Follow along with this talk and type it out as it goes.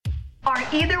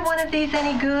either one of these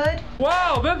any good?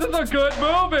 Wow, this is a good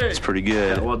movie. It's pretty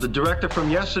good. Yeah, well, the director from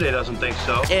yesterday doesn't think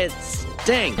so. It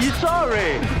stinks. You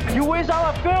sorry? You waste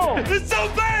our film. It's so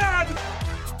bad.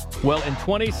 Well, in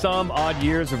 20-some odd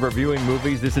years of reviewing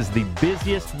movies, this is the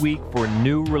busiest week for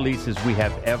new releases we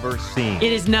have ever seen.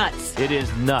 It is nuts. It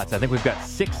is nuts. I think we've got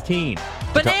 16.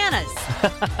 Bananas.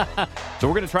 So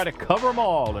we're going to try to cover them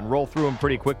all and roll through them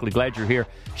pretty quickly. Glad you're here.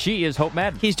 She is Hope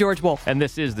Madden. He's George Wolf. And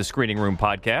this is the Screening Room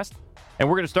Podcast. And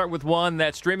we're going to start with one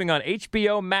that's streaming on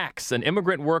HBO Max. An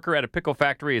immigrant worker at a pickle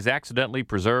factory is accidentally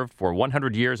preserved for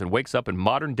 100 years and wakes up in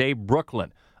modern-day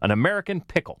Brooklyn. An American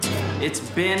pickle. It's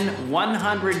been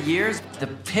 100 years. The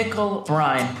pickle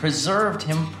brine preserved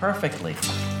him perfectly.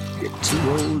 You're too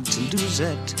old to lose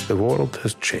it. The world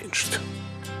has changed.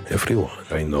 Everyone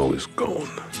I know is gone.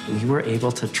 We were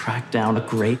able to track down a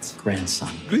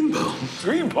great-grandson.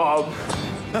 Green Bob.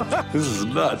 This is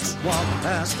nuts. Walk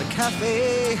past the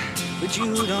cafe that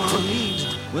you don't need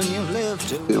when you live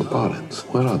to. Your parents,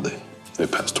 where are they? They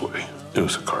passed away. It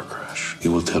was a car crash. He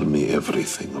will tell me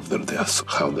everything of their deaths,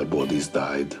 how their bodies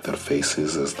died, their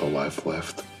faces as the life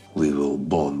left. We will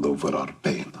bond over our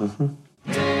pain.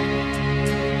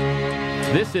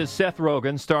 This is Seth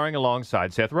Rogen starring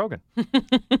alongside Seth Rogen.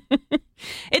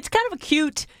 It's kind of a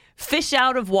cute fish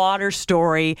out of water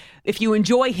story. If you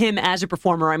enjoy him as a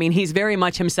performer, I mean, he's very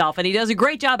much himself, and he does a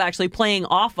great job actually playing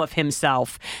off of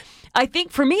himself. I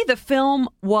think for me, the film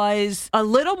was a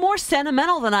little more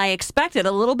sentimental than I expected,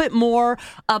 a little bit more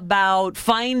about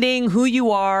finding who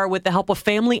you are with the help of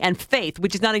family and faith,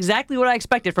 which is not exactly what I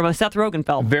expected from a Seth Rogen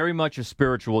film. Very much a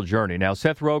spiritual journey. Now,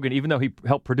 Seth Rogen, even though he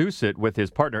helped produce it with his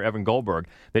partner, Evan Goldberg,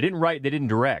 they didn't write, they didn't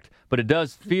direct, but it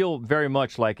does feel very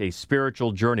much like a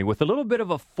spiritual journey with a little bit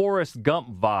of a Forrest Gump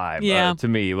vibe to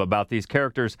me about these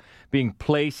characters being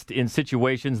placed in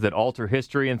situations that alter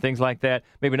history and things like that.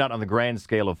 Maybe not on the grand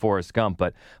scale of Forrest Gump,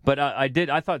 but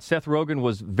I thought Seth Rogen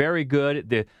was very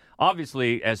good.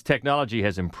 Obviously, as technology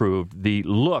has improved, the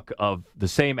look of the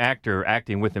same actor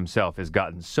acting with himself has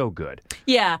gotten so good.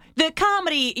 Yeah, the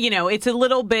comedy, it's a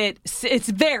little bit, it's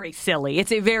very silly.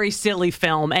 It's a very silly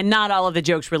film, and not all of the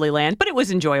jokes really land, but it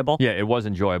was enjoyable. Yeah, it was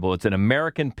enjoyable. It's an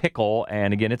American pickle,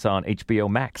 and again, it's on HBO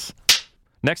Max.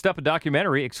 Next up, a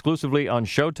documentary exclusively on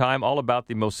Showtime all about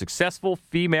the most successful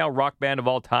female rock band of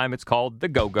all time. It's called the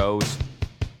Go-Gos.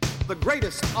 The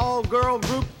greatest all-girl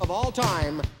group of all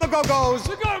time, the Go-Gos!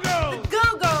 The Go-Gos! The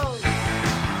Go-Gos!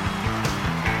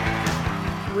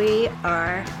 We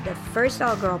are the first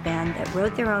all-girl band that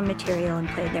wrote their own material and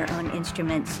played their own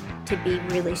instruments to be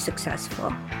really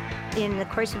successful. In the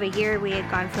course of a year, we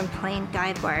had gone from playing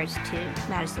dive bars to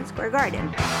Madison Square Garden.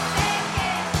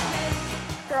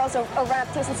 Girls will run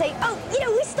up to us and say,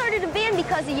 we started a band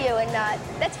because of you, and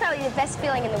that's probably the best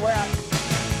feeling in the world.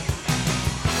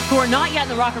 Who are not yet in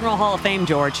the Rock and Roll Hall of Fame,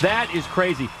 George. That is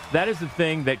crazy. That is the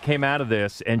thing that came out of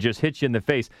this and just hits you in the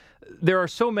face. There are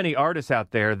so many artists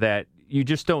out there that you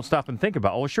just don't stop and think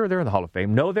about. Oh, sure, they're in the Hall of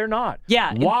Fame. No, they're not.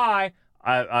 Yeah. Why?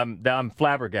 I'm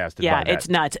flabbergasted by that. Yeah, it's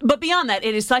nuts. But beyond that,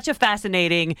 it is such a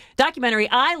fascinating documentary.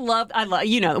 I love,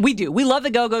 we do. We love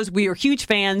the Go-Gos. We are huge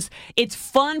fans. It's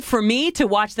fun for me to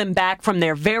watch them back from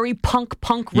their very punk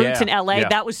roots in L.A. Yeah.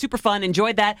 That was super fun.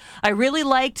 Enjoyed that. I really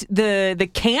liked the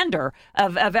candor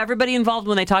of everybody involved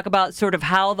when they talk about sort of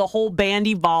how the whole band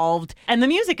evolved. And the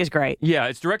music is great. Yeah,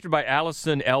 it's directed by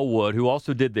Allison Elwood, who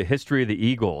also did the history of the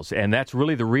Eagles. And that's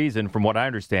really the reason, from what I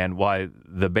understand, why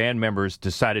the band members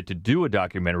decided to do a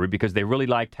documentary, because they really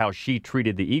liked how she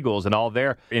treated the Eagles and all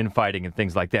their infighting and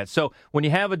things like that. So when you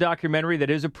have a documentary that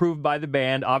is approved by the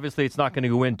band, obviously it's not going to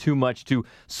go in too much to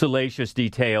salacious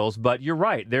details, but you're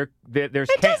right. There's it does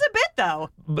a bit, though.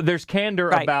 But there's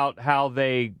candor about how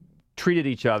they treated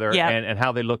each other and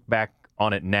how they look back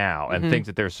on it now and things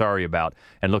that they're sorry about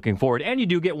and looking forward. And you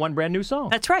do get one brand new song.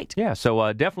 That's right. Yeah,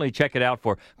 so definitely check it out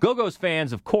for Go-Gos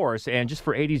fans, of course, and just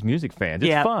for 80s music fans.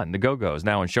 It's fun. The Go-Gos,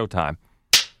 now on Showtime.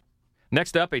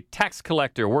 Next up, a tax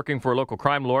collector working for a local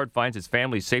crime lord finds his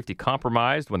family's safety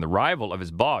compromised when the rival of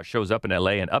his boss shows up in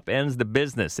L.A. and upends the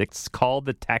business. It's called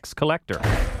The Tax Collector.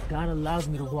 God allows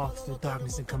me to walk through the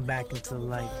darkness and come back into the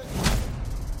light.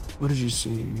 What did you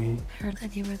see in me? I heard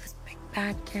that you were this big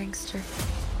bad gangster.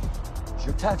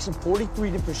 You're taxing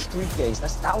 43 different street gangs.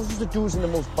 That's thousands of dudes in the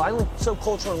most violent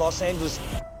subculture in Los Angeles.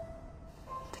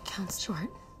 The count's short.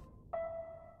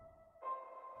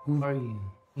 Who are you?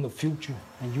 I'm the future,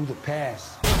 and you the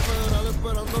past.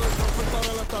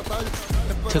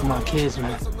 Took my kids,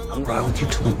 man. I'll ride with you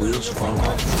till the wheels fall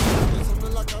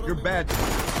off. You're bad.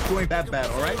 You ain't that bad,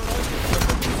 all right?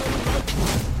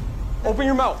 Open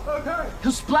your mouth. Okay.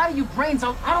 He'll splatter your brains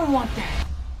out. I don't want that.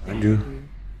 I do.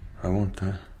 I want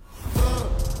that.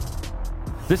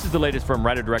 This is the latest from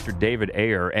writer-director David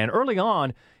Ayer, and early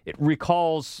on, it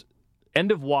recalls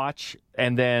End of Watch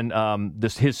and then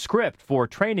his script for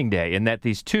Training Day, in that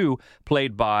these two,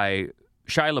 played by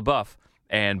Shia LaBeouf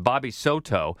and Bobby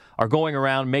Soto, are going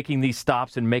around making these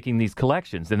stops and making these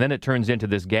collections. And then it turns into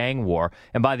this gang war.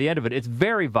 And by the end of it, it's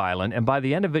very violent. And by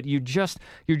the end of it, you're just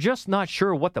not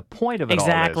sure what the point of it all is.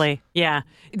 Exactly. Yeah.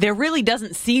 There really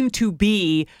doesn't seem to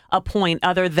be a point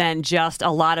other than just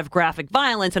a lot of graphic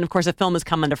violence. And of course, the film has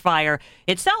come under fire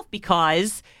itself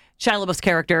because Shia LaBeouf's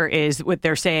character is what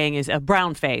they're saying is a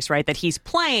brown face, right? That he's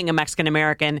playing a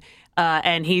Mexican-American,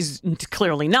 and he's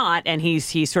clearly not, and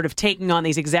he's sort of taking on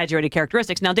these exaggerated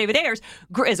characteristics. Now, David Ayers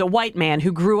is a white man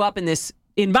who grew up in this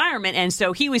environment, and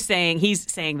so he's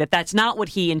saying that that's not what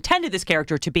he intended this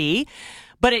character to be,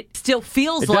 but it still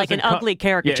feels like an ugly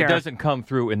caricature. Yeah, it doesn't come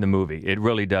through in the movie. It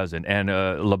really doesn't. And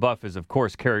LaBeouf is, of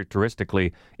course,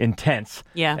 characteristically intense.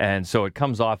 Yeah. And so it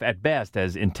comes off at best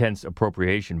as intense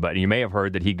appropriation. But you may have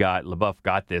heard that LaBeouf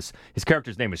got this. His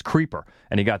character's name is Creeper,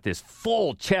 and he got this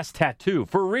full chest tattoo,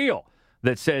 for real,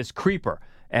 that says Creeper.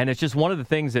 And it's just one of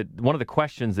the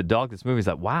questions that dogged this movie is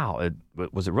like, wow,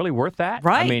 was it really worth that?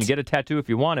 Right. I mean, get a tattoo if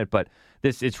you want it, but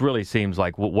it really seems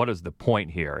like, well, what is the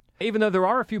point here? Even though there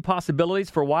are a few possibilities,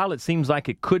 for a while it seems like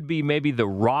it could be maybe the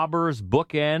robbers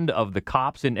bookend of the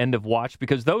cops in End of Watch,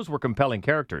 because those were compelling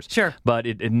characters. Sure. But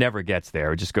it never gets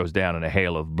there. It just goes down in a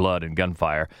hail of blood and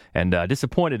gunfire, and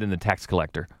disappointed in the tax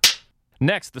collector.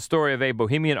 Next, the story of a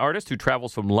bohemian artist who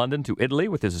travels from London to Italy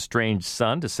with his estranged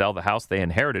son to sell the house they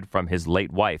inherited from his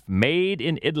late wife. Made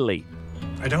in Italy.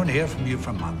 I don't hear from you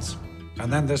for months.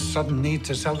 And then this sudden need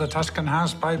to sell the Tuscan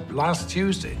house by last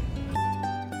Tuesday.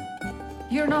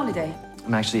 You're on holiday.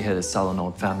 I'm actually here to sell an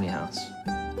old family house.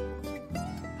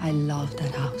 I love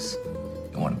that house.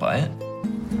 You want to buy it?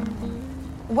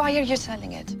 Why are you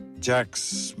selling it?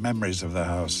 Jack's memories of the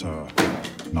house are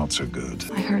not so good.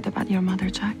 I heard about your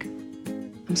mother, Jack.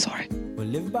 I'm sorry. I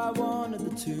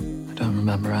don't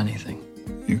remember anything.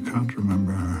 You can't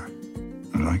remember her,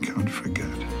 and I can't forget.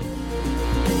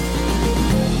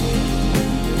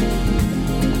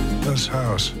 This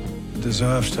house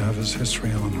deserves to have its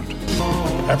history on it.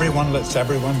 Everyone lets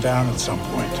everyone down at some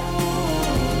point.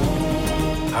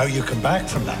 How you come back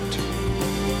from that,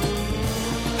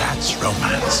 that's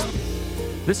romance.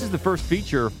 This is the first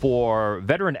feature for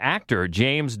veteran actor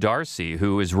James D'Arcy,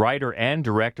 who is writer and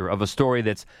director of a story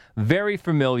that's very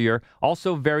familiar,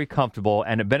 also very comfortable,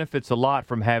 and it benefits a lot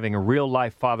from having a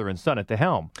real-life father and son at the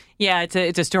helm. Yeah, it's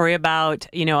a story about,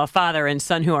 a father and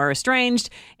son who are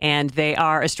estranged, and they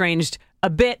are estranged a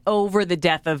bit over the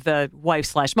death of the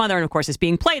wife/mother, and of course it's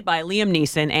being played by Liam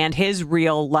Neeson and his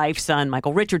real-life son,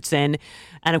 Michael Richardson,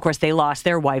 and of course they lost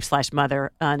their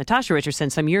wife/mother, Natasha Richardson,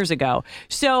 some years ago.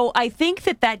 So I think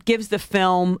that gives the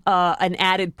film an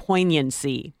added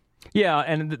poignancy. Yeah,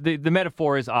 and the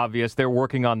metaphor is obvious. They're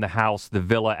working on the house, the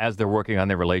villa, as they're working on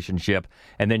their relationship,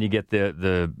 and then you get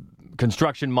the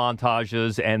construction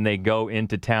montages, and they go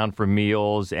into town for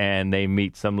meals, and they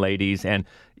meet some ladies, and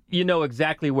you know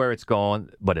exactly where it's going,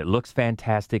 but it looks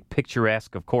fantastic,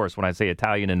 picturesque. Of course, when I say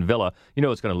Italian and villa, you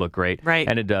know it's going to look great. Right.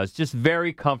 And it does. Just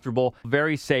very comfortable,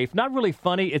 very safe. Not really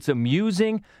funny. It's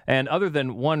amusing. And other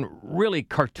than one really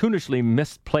cartoonishly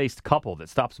misplaced couple that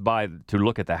stops by to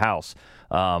look at the house,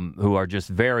 who are just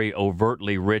very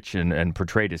overtly rich and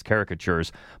portrayed as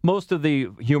caricatures, most of the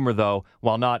humor, though,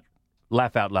 while not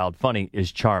laugh out loud funny,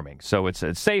 is charming. So it's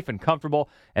safe and comfortable.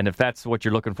 And if that's what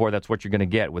you're looking for, that's what you're going to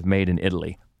get with Made in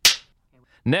Italy.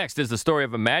 Next is the story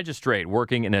of a magistrate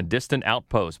working in a distant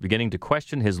outpost, beginning to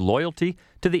question his loyalty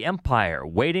to the Empire,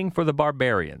 waiting for the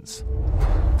barbarians.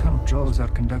 Count Trolls are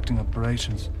conducting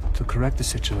operations to correct the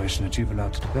situation that you've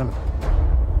allowed to develop.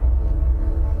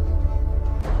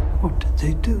 What did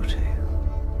they do to you?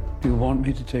 Do you want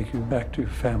me to take you back to your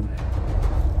family?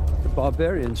 The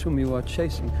barbarians whom you are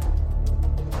chasing.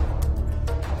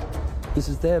 This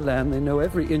is their land. They know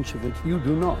every inch of it. You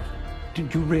do not.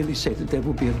 Did you really say that there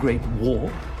will be a great war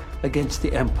against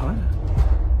the Empire?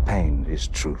 Pain is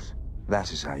truth.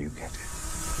 That is how you get it.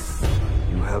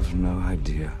 You have no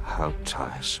idea how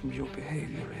tiresome your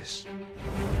behavior is.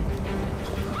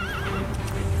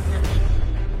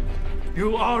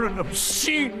 You are an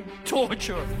obscene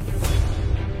torture.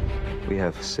 We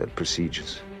have set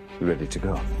procedures. Ready to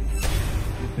go.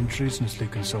 You've been treasonously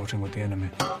consorting with the enemy.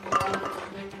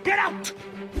 Get out!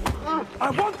 I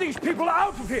want these people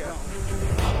out of here!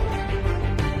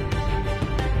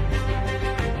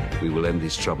 We will end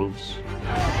these troubles.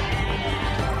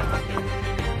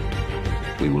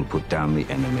 We will put down the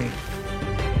enemy.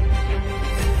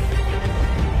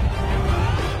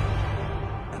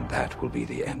 And that will be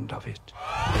the end of it.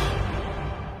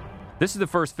 This is the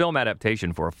first film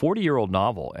adaptation for a 40-year-old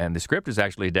novel, and the script is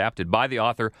actually adapted by the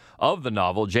author of the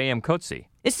novel, J.M. Coetzee.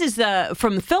 This is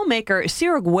from the filmmaker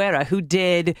Ciro Guerra, who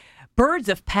did Birds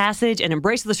of Passage and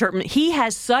Embrace of the Serpent. He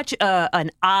has such an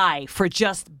eye for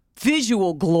just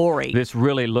visual glory. This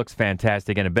really looks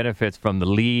fantastic, and it benefits from the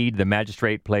lead, the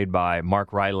magistrate played by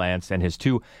Mark Rylance, and his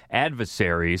two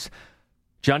adversaries,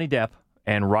 Johnny Depp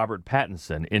and Robert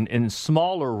Pattinson, in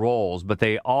smaller roles, but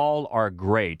they all are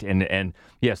great. And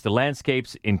yes, the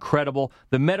landscape's incredible.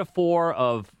 The metaphor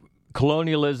of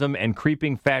colonialism and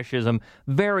creeping fascism,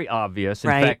 very obvious. In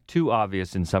fact, too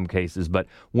obvious in some cases. But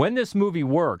when this movie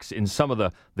works in some of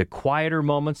the quieter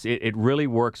moments, it really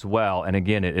works well. And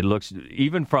again, it looks,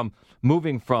 even from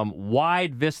moving from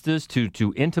wide vistas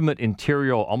to intimate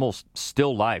interior, almost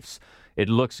still lifes, it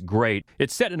looks great.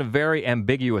 It's set in a very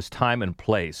ambiguous time and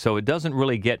place, so it doesn't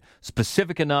really get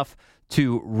specific enough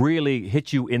to really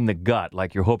hit you in the gut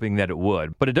like you're hoping that it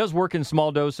would. But it does work in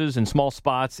small doses, in small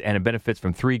spots, and it benefits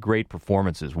from 3 great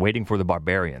performances. Waiting for the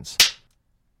Barbarians.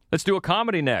 Let's do a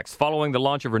comedy next. Following the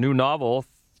launch of her new novel,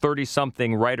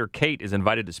 30-something writer Kate is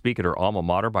invited to speak at her alma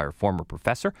mater by her former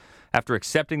professor. After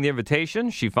accepting the invitation,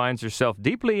 she finds herself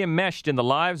deeply enmeshed in the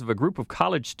lives of a group of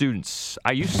college students.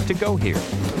 I used to go here.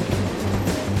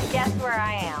 Guess where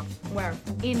I am? Where?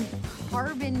 In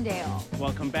Carbondale.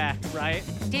 Welcome back, right?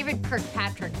 David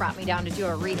Kirkpatrick brought me down to do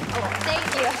a reading. Oh, thank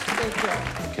you. Thank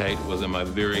you. Kate was in my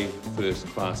very first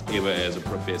class ever as a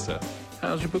professor.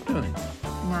 How's your book doing?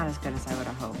 Not as good as I would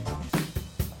have hoped.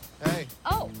 Hey.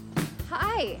 Oh,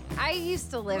 hi. I used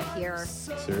to live here.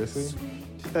 Seriously?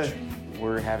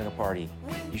 We're having a party.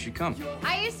 You should come.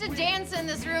 I used to dance in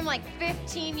this room like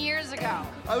 15 years ago.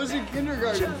 I was in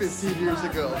kindergarten 15 years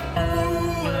ago.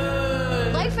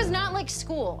 Life is not like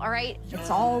school, all right?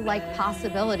 It's all like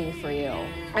possibility for you.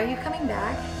 Are you coming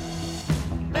back?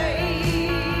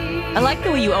 I like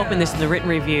the way you open this in the written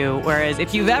review, whereas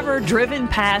if you've ever driven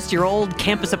past your old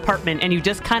campus apartment and you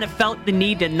just kind of felt the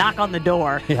need to knock on the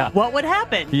door, what would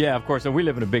happen? Yeah, of course. And we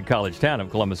live in a big college town of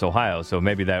Columbus, Ohio, so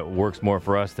maybe that works more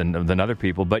for us than other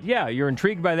people. But yeah, you're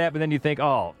intrigued by that, but then you think,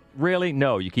 oh, really?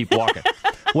 No, you keep walking.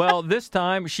 Well, this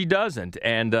time she doesn't.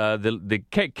 And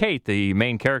Kate, the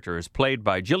main character, is played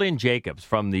by Jillian Jacobs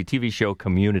from the TV show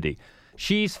Community.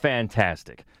 She's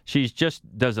fantastic. She just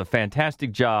does a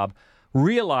fantastic job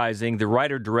realizing, the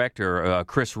writer-director,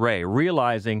 Chris Ray,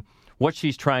 realizing what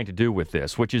she's trying to do with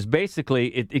this, which is basically,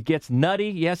 it gets nutty.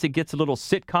 Yes, it gets a little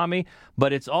sitcom-y,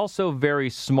 but it's also very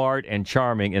smart and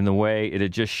charming in the way it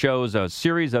just shows a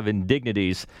series of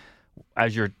indignities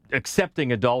as you're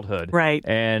accepting adulthood. Right.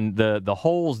 And the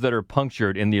holes that are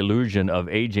punctured in the illusion of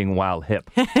aging while hip.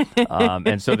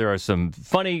 And so there are some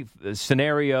funny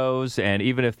scenarios, and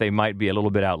even if they might be a little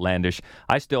bit outlandish,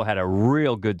 I still had a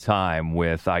real good time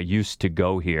with I Used to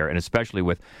Go Here, and especially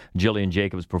with Jillian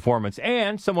Jacobs' performance,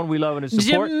 and someone we love and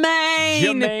support.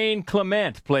 Jermaine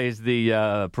Clement plays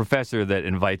the professor that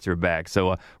invites her back.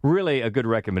 So really a good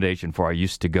recommendation for I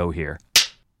Used to Go Here.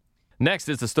 Next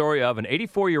is the story of an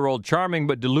 84-year-old charming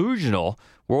but delusional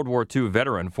World War II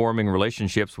veteran forming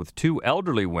relationships with 2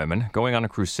 elderly women, going on a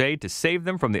crusade to save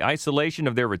them from the isolation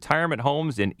of their retirement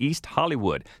homes in East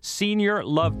Hollywood. Senior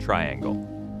love triangle.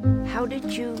 How did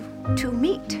you 2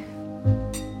 meet?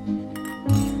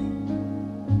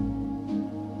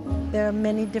 There are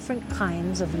many different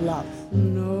kinds of love.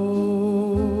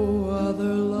 No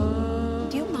other love.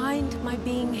 Do you mind my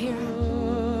being here?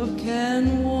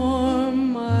 Can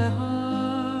warm my heart.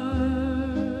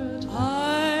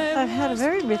 I've had a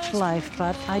very rich life,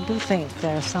 but I do think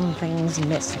there are some things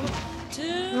missing.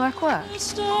 Like what?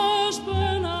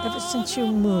 Ever since you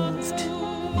moved,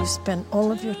 you spent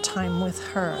all of your time with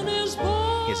her.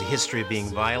 He has a history of being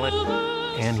violent,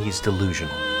 and he's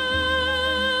delusional.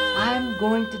 I'm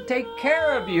going to take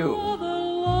care of you.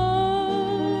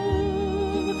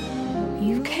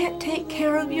 You can't take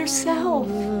care of yourself.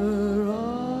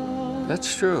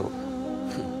 That's true.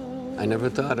 I never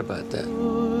thought about that.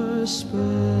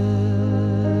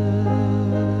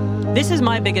 This is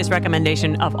my biggest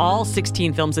recommendation of all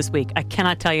 16 films this week. I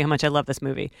cannot tell you how much I love this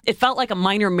movie. It felt like a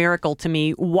minor miracle to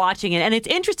me watching it. And it's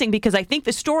interesting because I think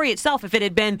the story itself, if it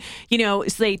had been,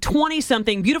 say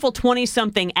 20-something, beautiful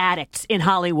 20-something addicts in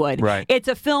Hollywood, right. It's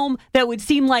a film that would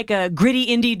seem like a gritty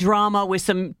indie drama with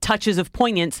some touches of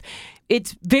poignance.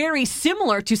 It's very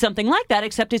similar to something like that,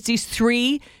 except it's these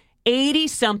 3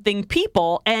 80-something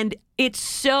people, and it's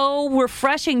so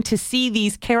refreshing to see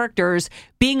these characters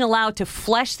being allowed to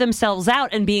flesh themselves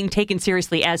out and being taken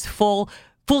seriously as full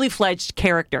fully fledged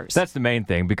characters. That's the main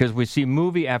thing, because we see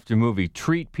movie after movie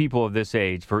treat people of this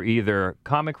age for either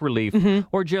comic relief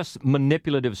or just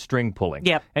manipulative string pulling.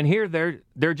 Yep. And here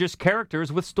they're just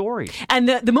characters with stories. And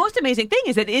the most amazing thing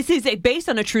is that this is based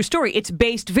on a true story. It's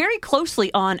based very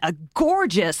closely on a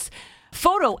gorgeous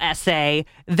photo essay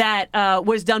that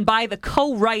was done by the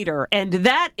co-writer. And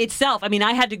that itself, I mean,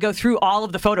 I had to go through all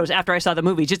of the photos after I saw the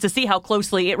movie just to see how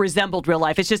closely it resembled real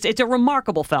life. It's a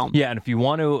remarkable film. Yeah, and if you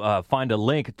want to find a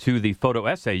link to the photo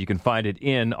essay, you can find it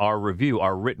in our review,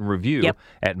 our written review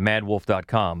at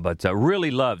madwolf.com. But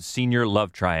really loves Senior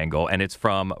Love Triangle, and it's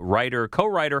from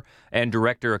co-writer, and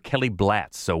director Kelly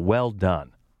Blatz. So well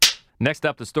done. Next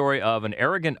up, the story of an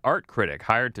arrogant art critic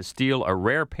hired to steal a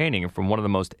rare painting from one of the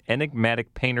most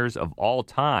enigmatic painters of all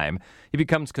time. He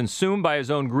becomes consumed by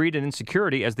his own greed and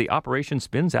insecurity as the operation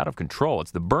spins out of control. It's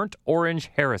the burnt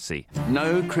orange heresy.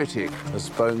 No critic has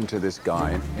spoken to this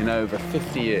guy in over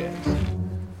 50 years.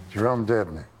 Jerome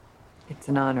Debney. It's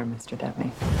an honor, Mr.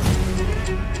 Debney.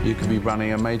 You could be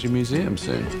running a major museum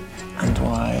soon. And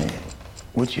why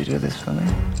would you do this for me?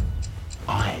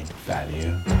 I'd value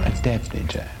a Debney,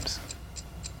 James.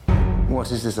 What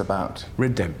is this about?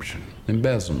 Redemption,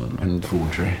 embezzlement, and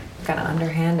forgery. Kind of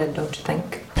underhanded, don't you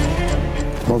think?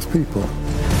 Most people,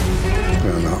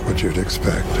 they're not what you'd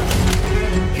expect.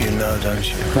 You know, don't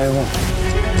you? I won't.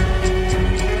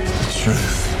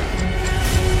 Truth.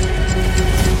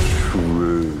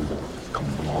 Truth.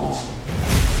 Come on.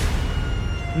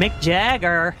 Mick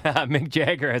Jagger. Mick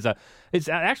Jagger has it's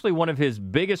actually one of his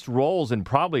biggest roles in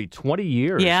probably 20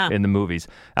 years in the movies,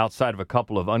 outside of a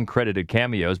couple of uncredited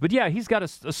cameos. But yeah, he's got a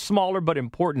smaller but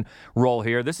important role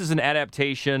here. This is an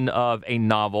adaptation of a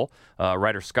novel.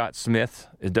 Writer Scott Smith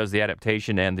does the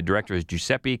adaptation, and the director is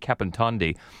Giuseppe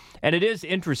Capontondi. And it is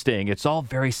interesting. It's all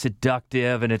very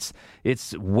seductive, and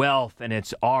it's wealth and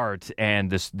it's art. And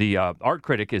the art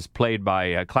critic is played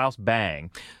by Klaus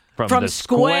Bang. From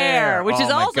Square, which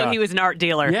is also, God. He was an art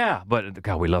dealer. Yeah, but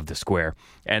God, we love the Square.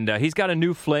 And he's got a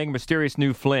new fling, mysterious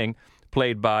new fling,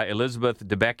 played by Elizabeth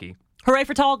Debicki. Hooray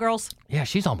for tall girls. Yeah,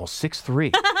 she's almost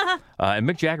 6'3". And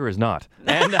Mick Jagger is not.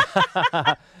 And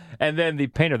and then the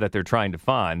painter that they're trying to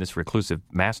find, this reclusive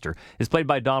master, is played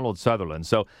by Donald Sutherland.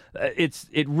 So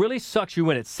it really sucks you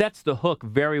in. It sets the hook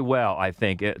very well, I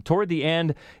think. Toward the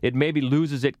end, it maybe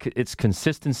loses its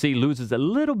consistency, loses a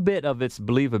little bit of its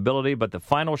believability, but the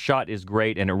final shot is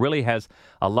great, and it really has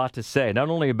a lot to say, not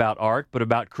only about art, but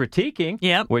about critiquing,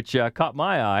 which caught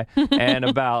my eye, and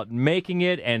about making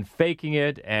it and faking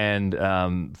it, and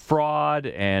fraud,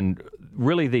 and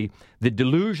really the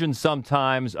delusion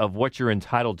sometimes of what you're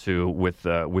entitled to with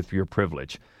your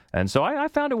privilege. And so I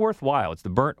found it worthwhile. It's the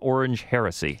Burnt Orange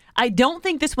Heresy. I don't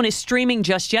think this one is streaming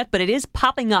just yet, but it is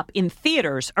popping up in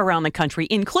theaters around the country,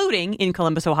 including in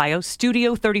Columbus, Ohio,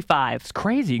 Studio 35. It's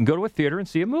crazy. You can go to a theater and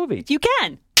see a movie. You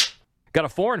can. Got a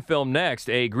foreign film next.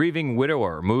 A grieving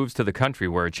widower moves to the country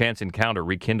where a chance encounter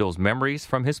rekindles memories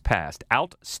from his past.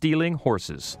 Out stealing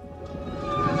horses.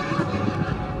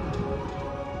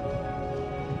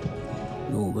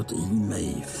 Något i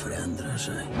mig förändrar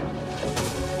sig.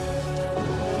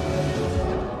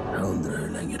 Jag undrar hur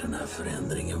länge den här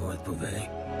förändringen varit på väg.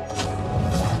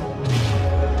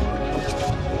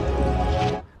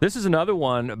 This is another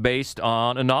one based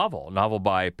on a novel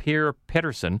by Per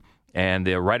Pettersson. And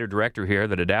the writer-director here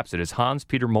that adapts it is Hans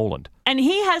Peter Moland. And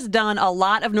he has done a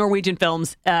lot of Norwegian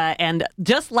films. And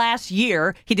just last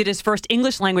year, he did his first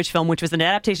English-language film, which was an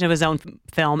adaptation of his own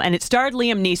film. And it starred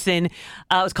Liam Neeson. It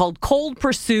was called Cold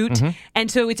Pursuit. Mm-hmm.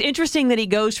 And so it's interesting that he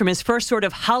goes from his first sort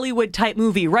of Hollywood-type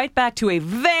movie right back to a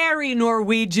very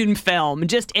Norwegian film,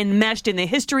 just enmeshed in the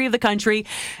history of the country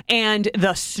and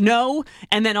the snow,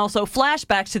 and then also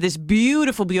flashbacks to this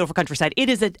beautiful, beautiful countryside. It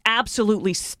is an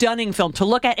absolutely stunning film to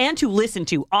look at and to listen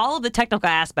to. All of the technical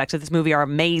aspects of this movie are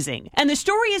amazing. And the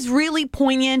story is really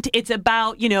poignant. It's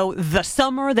about, the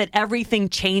summer that everything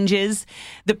changes.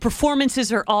 The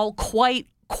performances are all quite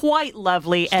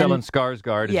lovely. Stellan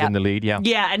Skarsgård is in the lead, yeah.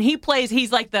 Yeah, and he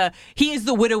is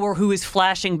the widower who is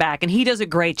flashing back, and he does a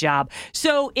great job.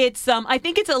 So it's, I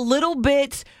think it's a little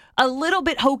bit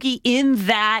hokey in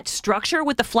that structure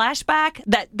with the flashback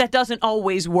that doesn't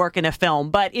always work in a film,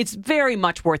 but it's very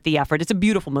much worth the effort. It's a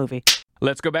beautiful movie.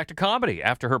 Let's go back to comedy.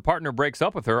 After her partner breaks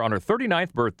up with her on her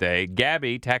 39th birthday,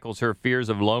 Gabby tackles her fears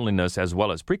of loneliness as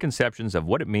well as preconceptions of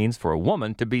what it means for a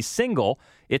woman to be single.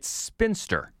 It's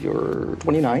Spinster. You're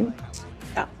 29?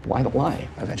 Yeah. Why the lie?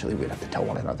 Eventually we'd have to tell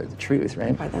one another the truth,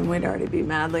 right? By then we'd already be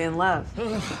madly in love.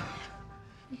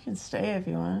 You can stay if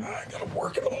you want. I gotta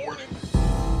work in the morning.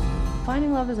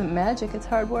 Finding love isn't magic, it's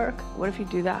hard work. What if you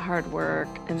do that hard work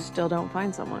and still don't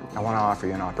find someone? I want to offer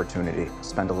you an opportunity to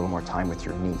spend a little more time with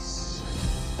your niece.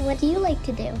 What do you like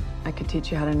to do? I could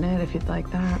teach you how to knit if you'd like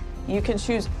that. You can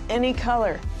choose any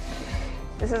color.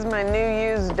 This is my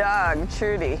new used dog,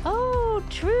 Trudy. Oh,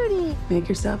 Trudy. Make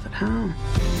yourself at home.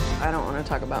 I don't want to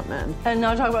talk about men. And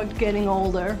now talk about getting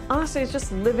older. Honestly, it's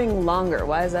just living longer.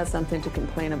 Why is that something to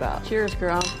complain about? Cheers,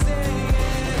 girl.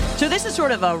 So this is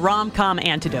sort of a rom-com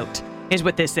antidote, is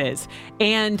what this is.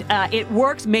 And it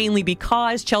works mainly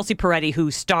because Chelsea Peretti, who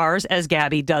stars as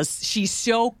Gabby, she's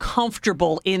so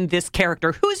comfortable in this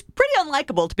character, who's pretty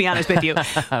unlikable, to be honest with you.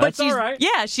 But she's, all right.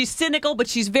 Yeah, she's cynical, but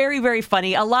she's very, very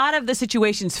funny. A lot of the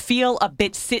situations feel a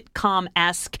bit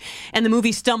sitcom-esque, and the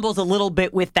movie stumbles a little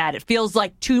bit with that. It feels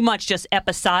like too much just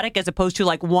episodic as opposed to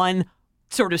like one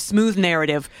sort of smooth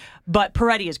narrative, but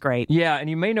Peretti is great. Yeah, and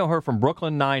you may know her from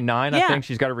Brooklyn Nine-Nine. I think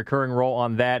she's got a recurring role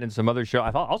on that and some other show.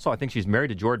 I think she's married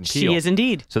to Jordan Peele. She is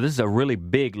indeed. So this is a really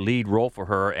big lead role for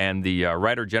her, and the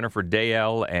writer Jennifer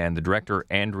Dale and the director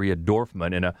Andrea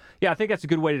Dorfman. And I think that's a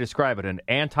good way to describe it, an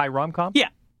anti-rom-com. Yeah.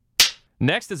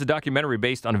 Next is a documentary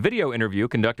based on a video interview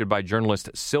conducted by journalist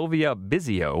Sylvia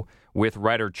Bizio with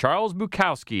writer Charles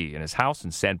Bukowski in his house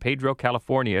in San Pedro,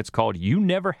 California. It's called You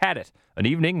Never Had It, an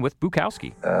evening with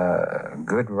Bukowski.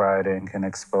 Good writing can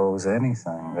expose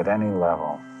anything at any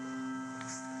level.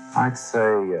 I'd say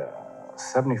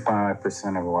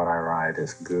 75% of what I write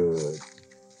is good,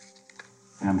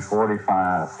 and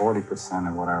 40%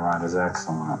 of what I write is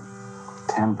excellent.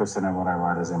 10% of what I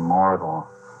write is immortal,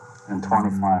 and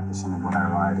 25% of what I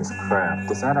write is crap.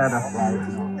 Does that add up right?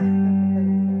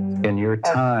 In your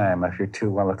time, if you're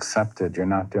too well accepted, you're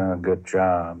not doing a good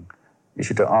job. You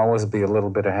should always be a little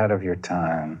bit ahead of your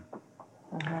time.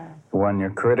 When your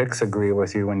critics agree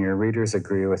with you, when your readers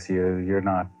agree with you, you're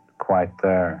not quite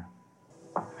there.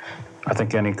 I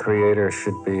think any creator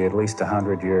should be at least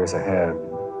 100 years ahead.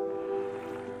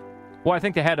 Well, I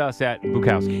think they had us at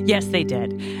Bukowski. Yes, they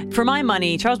did. For my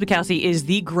money, Charles Bukowski is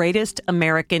the greatest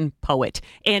American poet.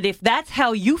 And if that's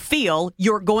how you feel,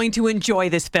 you're going to enjoy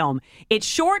this film. It's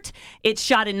short. It's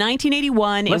shot in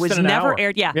 1981. It was never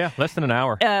aired. Yeah, less than an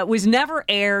hour. It was never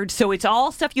aired, so it's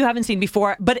all stuff you haven't seen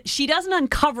before. But she doesn't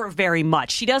uncover very much.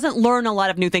 She doesn't learn a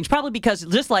lot of new things, probably because,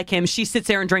 just like him, she sits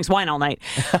there and drinks wine all night.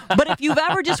 But if you've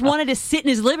ever just wanted to sit in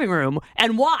his living room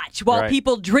and watch while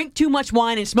people drink too much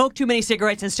wine and smoke too many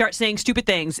cigarettes and start saying stupid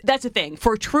things, that's a thing.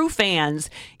 For true fans,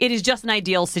 it is just an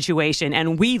ideal situation,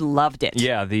 and we loved it.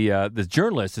 Yeah, the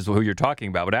journalist is who you're talking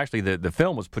about, but actually the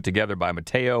film was put together by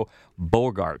Matteo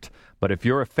Bogart. But if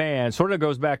you're a fan, sort of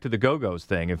goes back to the Go-Gos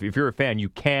thing. If you're a fan, you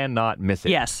cannot miss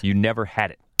it. Yes. You never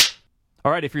had it.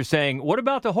 All right, if you're saying, what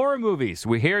about the horror movies?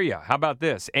 We hear you. How about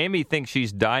this? Amy thinks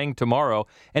she's dying tomorrow,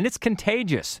 and it's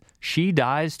contagious. She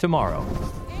dies tomorrow.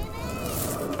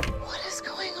 What is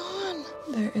going on?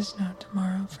 There is no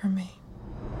tomorrow for me.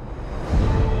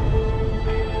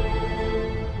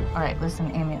 All right, listen,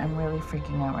 Amy, I'm really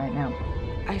freaking out right now.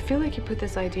 I feel like you put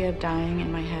this idea of dying in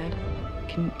my head.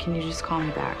 Can you just call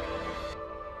me back?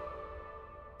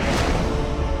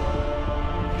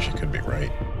 She could be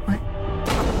right. What?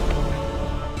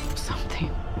 Something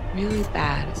really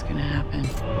bad is gonna happen.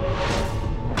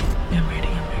 I'm ready.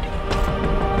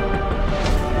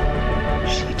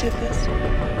 She did this.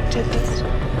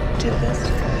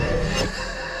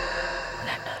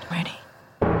 I'm not ready.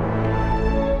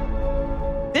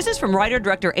 This is from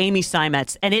writer-director Amy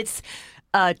Seimetz, and it's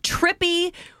a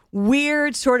trippy,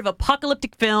 weird, sort of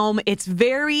apocalyptic film. It's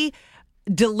very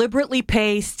deliberately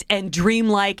paced and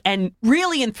dreamlike and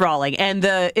really enthralling. And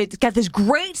it's got this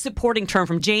great supporting turn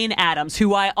from Jane Addams,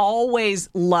 who I always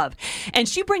love. And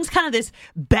she brings kind of this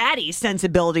baddie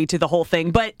sensibility to the whole thing.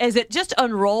 But as it just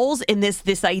unrolls in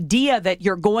this idea that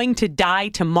you're going to die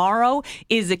tomorrow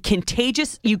is a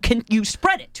contagious, you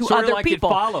spread it to sort other of like people.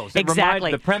 It Follows.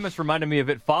 Exactly. The premise reminded me of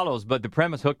It Follows, but the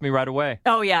premise hooked me right away.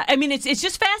 Oh, yeah. I mean, it's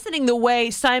just fascinating the way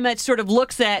Seimetz sort of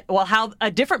looks at, well, how a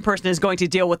different person is going to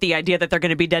deal with the idea that they're going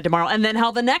to be dead tomorrow, and then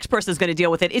how the next person is going to deal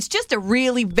with it. It's just a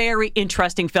really very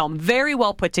interesting film. Very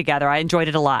well put together. I enjoyed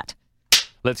it a lot.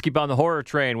 Let's keep on the horror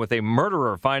train with a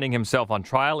murderer finding himself on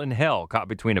trial in hell, caught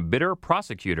between a bitter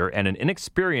prosecutor and an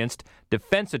inexperienced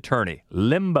defense attorney.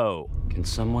 Limbo. Can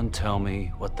someone tell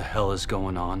me what the hell is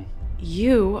going on?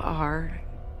 You are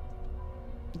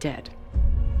dead.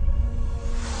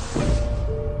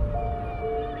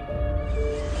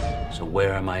 So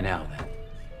where am I now, then?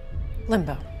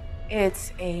 Limbo.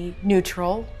 It's a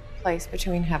neutral place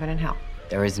between heaven and hell.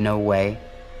 There is no way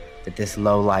that this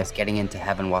lowlife's getting into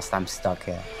heaven whilst I'm stuck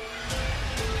here.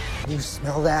 You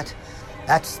smell that?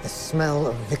 That's the smell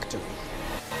of victory.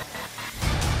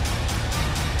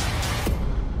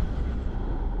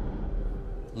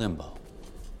 Limbo.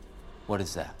 What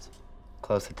is that?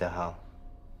 Closer to hell.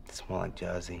 It's more like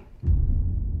Jersey.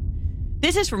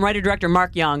 This is from writer-director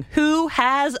Mark Young, who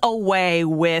has a way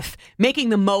with making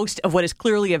the most of what is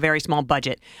clearly a very small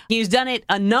budget. He's done it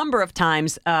a number of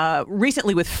times,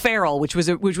 recently with Feral, which was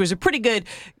a pretty good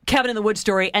Cabin in the Woods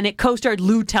story, and it co-starred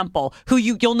Lou Temple, who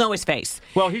you'll know his face.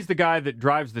 Well, he's the guy that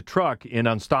drives the truck in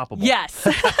Unstoppable. Yes.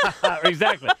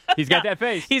 Exactly. He's got that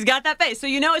face. He's got that face. So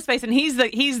you know his face, and he's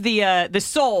the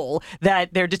soul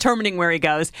that they're determining where he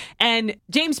goes. And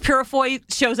James Purefoy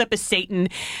shows up as Satan.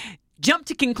 Jump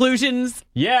to conclusions.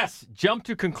 Yes, jump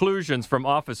to conclusions from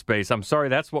Office Space. I'm sorry,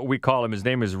 that's what we call him. His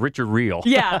name is Richard Reel.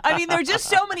 Yeah, I mean, there are just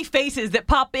so many faces that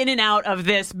pop in and out of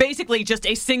this, basically just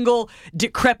a single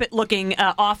decrepit-looking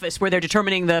office where they're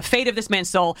determining the fate of this man's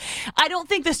soul. I don't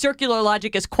think the circular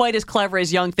logic is quite as clever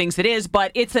as Young thinks it is,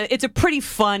 but it's a pretty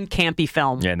fun, campy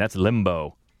film. Yeah, and that's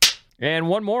Limbo. And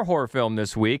one more horror film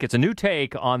this week. It's a new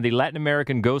take on the Latin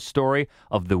American ghost story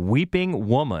of the Weeping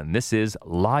Woman. This is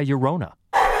La Llorona.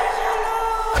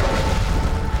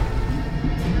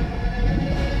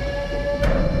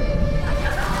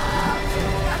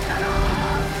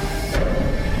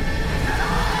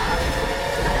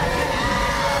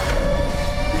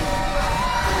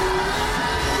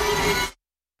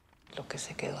 Lo que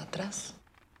se quedó atrás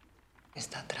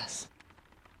está atrás.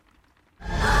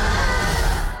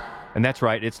 And that's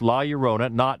right, it's La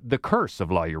Llorona, not The Curse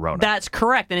of La Llorona. That's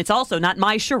correct, and it's also not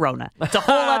My Sharona. It's a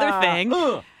whole other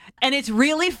thing. And it's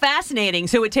really fascinating.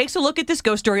 So it takes a look at this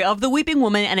ghost story of the Weeping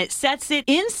Woman, and it sets it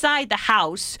inside the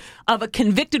house of a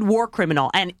convicted war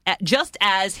criminal, and just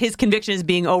as his conviction is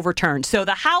being overturned. So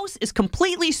the house is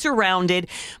completely surrounded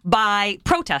by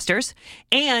protesters,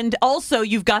 and also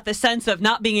you've got the sense of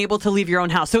not being able to leave your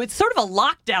own house. So it's sort of a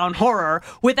lockdown horror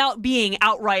without being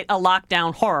outright a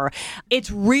lockdown horror. It's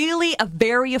really a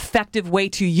very effective way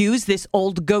to use this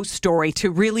old ghost story to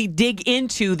really dig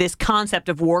into this concept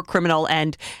of war criminal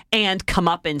and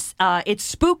comeuppance. It's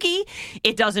spooky.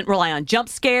 It doesn't rely on jump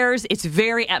scares. It's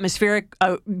very atmospheric.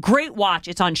 Great watch.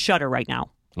 It's on Shudder right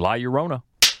now. La Llorona.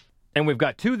 And we've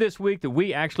got two this week that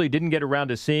we actually didn't get around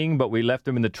to seeing, but we left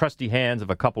them in the trusty hands of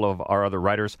a couple of our other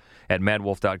writers at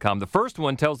madwolf.com. The first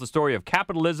one tells the story of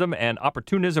capitalism and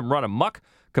opportunism run amok,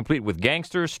 complete with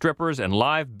gangsters, strippers, and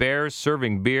live bears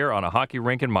serving beer on a hockey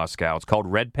rink in Moscow. It's called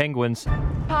Red Penguins.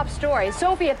 Top story.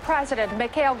 Soviet President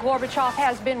Mikhail Gorbachev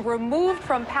has been removed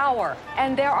from power,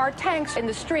 and there are tanks in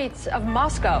the streets of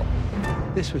Moscow.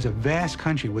 This was a vast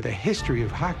country with a history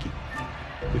of hockey.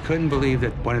 We couldn't believe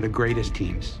that one of the greatest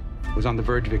teams was on the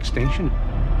verge of extinction.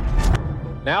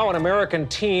 Now an American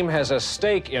team has a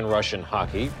stake in Russian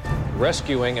hockey,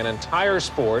 rescuing an entire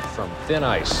sport from thin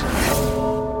ice.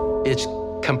 It's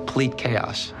complete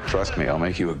chaos. Trust me, I'll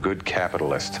make you a good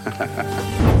capitalist.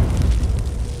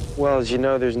 Well, as you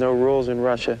know, there's no rules in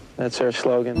Russia. That's our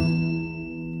slogan.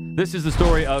 This is the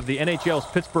story of the NHL's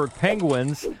Pittsburgh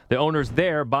Penguins, the owners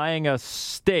there buying a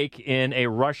stake in a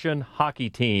Russian hockey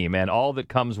team and all that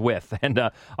comes with. And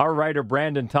our writer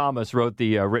Brandon Thomas wrote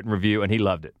the written review, and he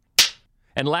loved it.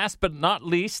 And last but not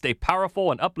least, a powerful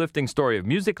and uplifting story of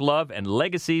music, love, and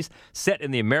legacies set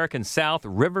in the American South,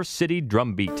 River City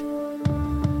drumbeat.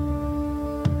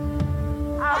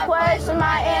 I question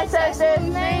my ancestors,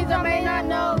 whose names I may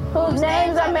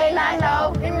not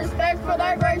know, in respect for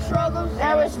their great struggles,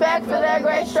 that I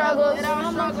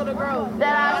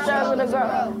struggle to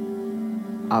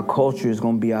grow. Our culture is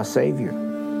going to be our savior.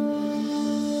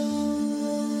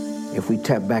 If we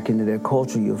tap back into their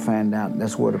culture, you'll find out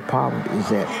that's where the power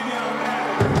is at.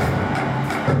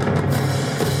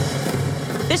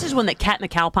 This is one that Kat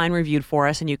McAlpine reviewed for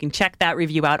us, and you can check that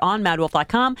review out on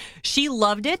madwolf.com. She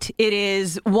loved it.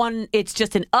 It's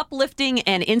just an uplifting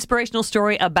and inspirational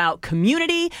story about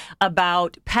community,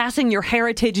 about passing your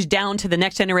heritage down to the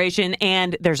next generation,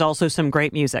 and there's also some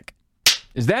great music.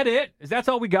 Is that it? That's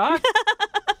all we got?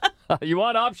 You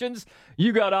want options?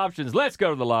 You got options. Let's go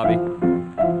to the lobby.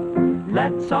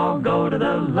 Let's all go to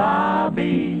the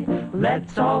lobby.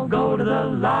 Let's all go to the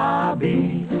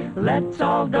lobby. Let's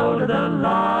all go to the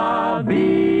lobby.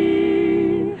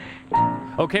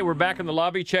 Okay, we're back in the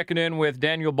lobby checking in with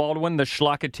Daniel Baldwin, the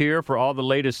Schlocketeer, for all the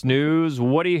latest news.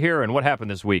 What are you hearing? What happened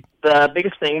this week? The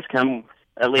biggest things come,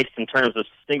 at least in terms of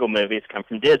single movies, come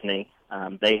from Disney.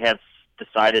 They have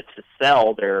decided to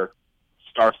sell their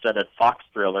star-studded Fox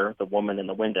thriller, The Woman in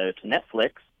the Window, to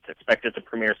Netflix. It's expected to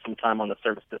premiere sometime on the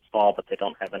service this fall, but they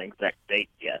don't have an exact date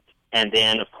yet. And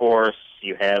then, of course,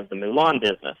 you have the Mulan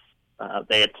business.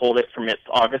 They had pulled it from its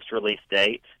August release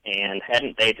date and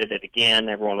hadn't dated it again.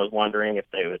 Everyone was wondering if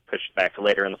they would push it back to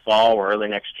later in the fall or early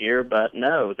next year, but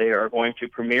no, they are going to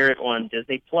premiere it on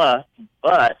Disney Plus,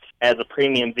 but as a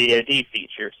premium VOD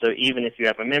feature. So even if you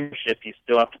have a membership, you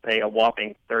still have to pay a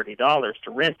whopping $30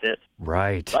 to rent it.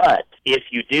 Right. But if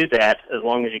you do that, as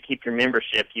long as you keep your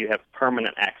membership, you have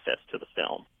permanent access to the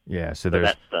film. Yeah, so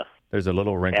there's a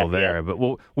little wrinkle there. But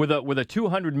well, with a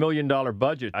 $200 million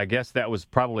budget, I guess that was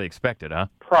probably expected, huh?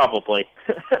 Probably.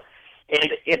 And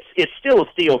it's still a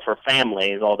steal for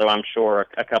families, although I'm sure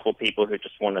a couple people who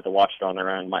just wanted to watch it on their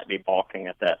own might be balking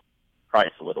at that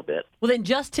price a little bit. Well, then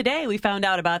just today we found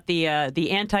out about the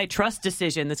antitrust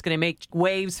decision that's going to make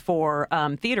waves for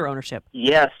theater ownership.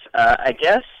 Yes, I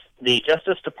guess the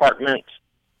Justice Department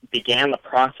began the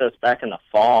process back in the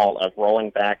fall of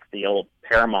rolling back the old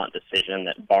Paramount decision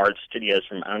that barred studios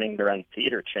from owning their own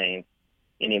theater chain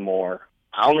anymore.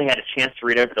 I only had a chance to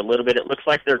read over it a little bit. It looks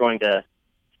like they're going to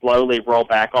slowly roll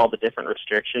back all the different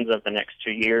restrictions of the next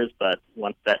 2 years, but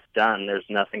once that's done, there's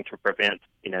nothing to prevent,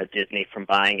 Disney from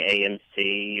buying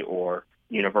AMC or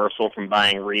Universal from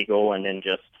buying Regal and then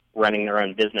just running their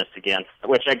own business again,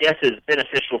 which I guess is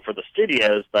beneficial for the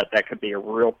studios, but that could be a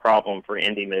real problem for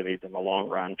indie movies in the long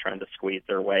run, trying to squeeze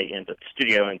their way into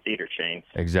studio and theater chains.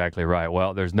 Exactly right.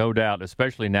 Well, there's no doubt,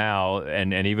 especially now,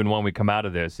 and even when we come out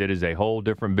of this, it is a whole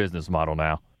different business model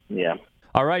now. Yeah.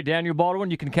 All right, Daniel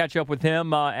Baldwin, you can catch up with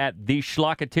him at The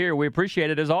Schlocketeer. We appreciate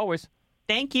it, as always.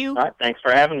 Thank you. All right, thanks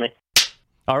for having me.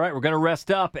 All right, we're going to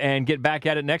rest up and get back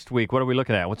at it next week. What are we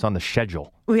looking at? What's on the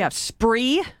schedule? We have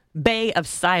Spree, Bay of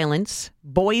Silence,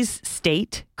 Boys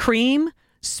State, Cream,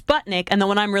 Sputnik, and the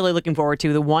one I'm really looking forward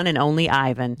to, the one and only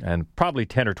Ivan. And probably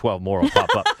 10 or 12 more will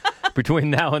pop up between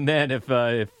now and then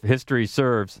if history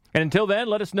serves. And until then,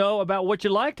 let us know about what you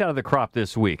liked out of the crop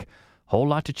this week. Whole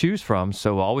lot to choose from,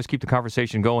 so always keep the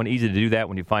conversation going. Easy to do that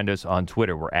when you find us on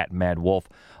Twitter. We're at Mad Wolf.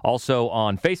 Also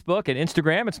on Facebook and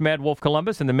Instagram, it's Mad Wolf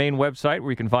Columbus, and the main website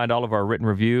where you can find all of our written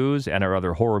reviews and our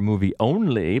other horror movie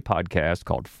only podcast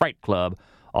called Fright Club.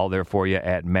 All there for you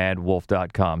at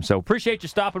madwolf.com. So appreciate you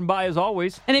stopping by as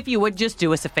always. And if you would just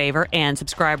do us a favor and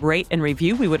subscribe, rate, and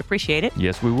review, we would appreciate it.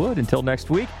 Yes, we would. Until next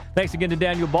week, thanks again to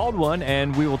Daniel Baldwin,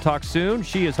 and we will talk soon.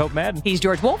 She is Hope Madden. He's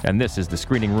George Wolf. And this is the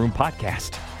Screening Room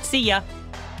Podcast. See ya.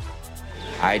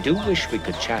 I do wish we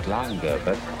could chat longer,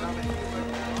 but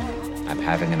I'm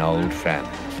having an old friend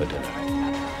for dinner.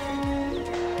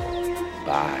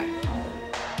 Bye.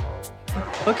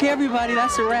 Okay, everybody,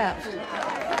 that's a wrap.